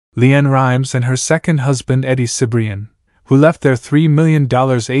LeAnn Rimes and her second husband Eddie Cibrian, who left their $3 million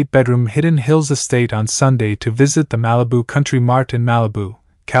 8-bedroom Hidden Hills estate on Sunday to visit the Malibu Country Mart in Malibu,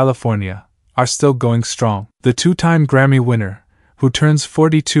 California, are still going strong. The two-time Grammy winner, who turns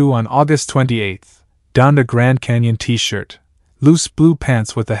 42 on August 28, donned a Grand Canyon t-shirt, loose blue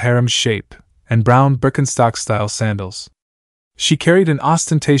pants with a harem shape, and brown Birkenstock-style sandals. She carried an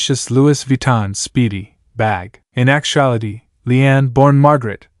ostentatious Louis Vuitton Speedy bag. In actuality, LeAnn, born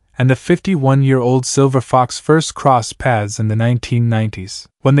Margaret, and the 51-year-old Silver Fox first crossed paths in the 1990s.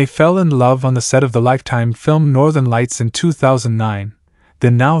 When they fell in love on the set of the Lifetime film Northern Lights in 2009,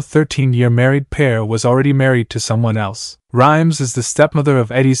 the now 13-year married pair was already married to someone else. Rimes is the stepmother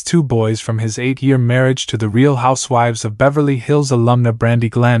of Eddie's 2 boys from his 8-year marriage to the Real Housewives of Beverly Hills alumna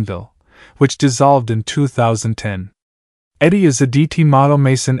Brandi Glanville, which dissolved in 2010. Eddie is a DT model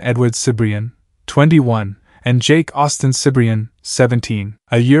Mason Edward Cibrian, 21, and Jake Austin Cibrian, 17.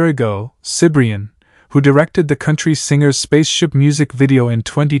 A year ago, Cibrian, who directed the country singer's Spaceship music video in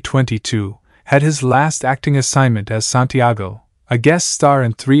 2022, had his last acting assignment as Santiago, a guest star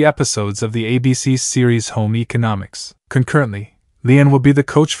in 3 episodes of the ABC series Home Economics. Concurrently, LeAnn will be the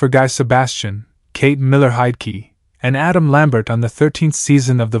coach for Guy Sebastian, Kate Miller-Heidke, and Adam Lambert on the 13th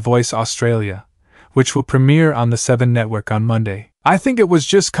season of The Voice Australia, which will premiere on the 7 network on Monday. I think it was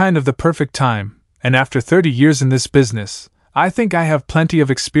just kind of the perfect time, and after 30 years in this business, I think I have plenty of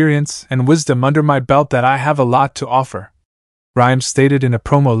experience and wisdom under my belt that I have a lot to offer. Rimes stated in a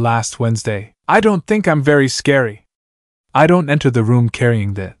promo last Wednesday. I don't think I'm very scary. I don't enter the room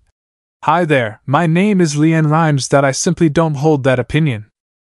carrying that. Hi there, my name is LeAnn Rimes. I simply don't hold that opinion.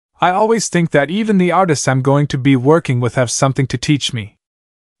 I always think that even the artists I'm going to be working with have something to teach me.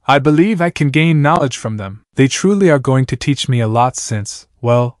 I believe I can gain knowledge from them. They truly are going to teach me a lot since,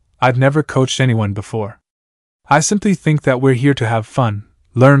 well, I've never coached anyone before. I simply think that we're here to have fun,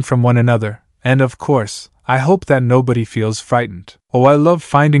 learn from one another, and of course, I hope that nobody feels frightened. Oh, I love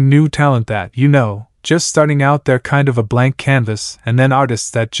finding new talent that, just starting out they're kind of a blank canvas, and then artists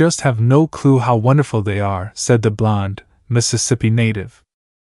that just have no clue how wonderful they are, said the blonde, Mississippi native.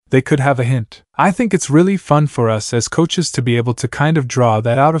 They could have a hint. I think it's really fun for us as coaches to be able to kind of draw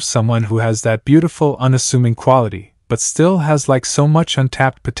that out of someone who has that beautiful, unassuming quality, but still has so much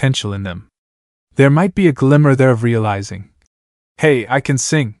untapped potential in them. There might be a glimmer there of realizing, hey, I can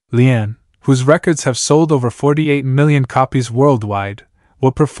sing. LeAnn, whose records have sold over 48 million copies worldwide,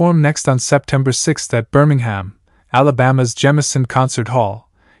 will perform next on September 6 at Birmingham, Alabama's Jemison Concert Hall,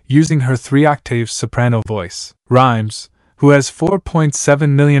 using her 3-octave soprano voice. Rimes, who has 4.7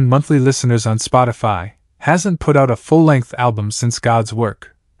 million monthly listeners on Spotify, hasn't put out a full-length album since God's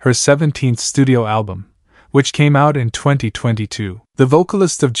Work, her 17th studio album, which came out in 2022. The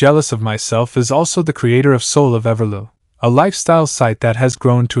vocalist of Jealous of Myself is also the creator of Soul of Everlou, a lifestyle site that has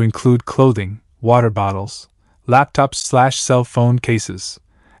grown to include clothing, water bottles, laptops/cell phone cases,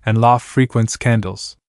 and low-frequency candles.